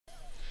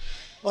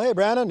Well, hey,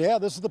 Brandon, yeah,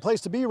 this is the place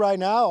to be right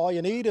now. All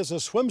you need is a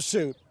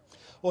swimsuit.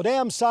 Well,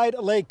 Dam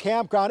Site Lake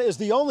Campground is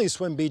the only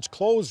swim beach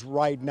closed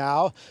right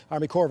now.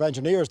 Army Corps of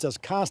Engineers does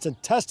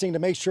constant testing to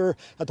make sure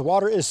that the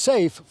water is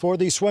safe for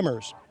these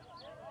swimmers.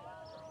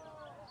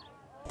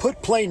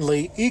 Put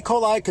plainly, E.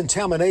 coli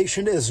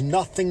contamination is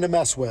nothing to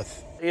mess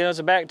with. You know, it's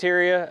a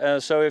bacteria,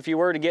 so if you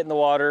were to get in the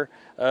water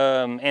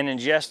and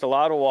ingest a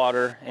lot of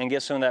water and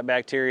get some of that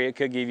bacteria, it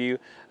could give you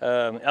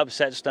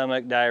upset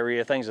stomach,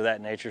 diarrhea, things of that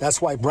nature. That's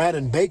why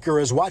Brandon Baker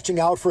is watching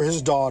out for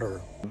his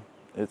daughter.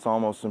 It's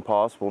almost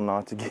impossible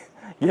not to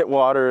get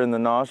water in the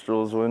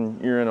nostrils when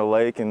you're in a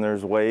lake and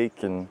there's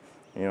wake and,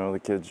 you know, the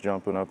kids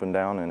jumping up and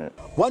down in it.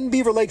 One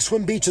Beaver Lake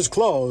swim beach is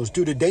closed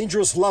due to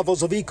dangerous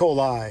levels of E.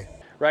 coli.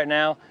 Right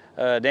now,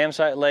 Dam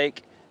Site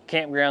Lake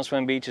Campground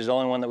Swim Beach is the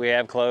only one that we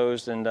have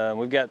closed, and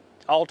we've got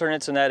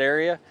alternates in that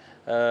area.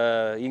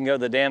 You can go to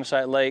the Dam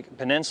Site Lake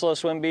Peninsula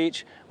Swim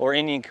Beach or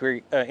Indian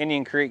Creek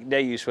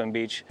Dayu Swim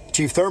Beach.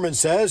 Chief Thurman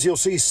says you'll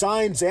see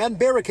signs and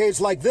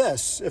barricades like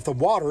this if the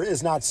water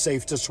is not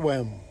safe to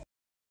swim.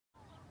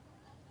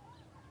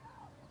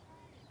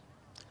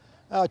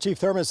 Chief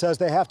Thurman says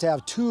they have to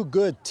have 2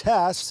 good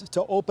tests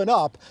to open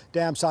up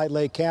Dam Site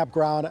Lake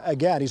Campground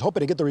again. He's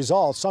hoping to get the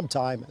results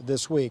sometime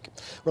this week.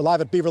 We're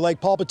live at Beaver Lake.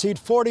 Paul Petit,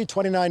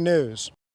 4029 News.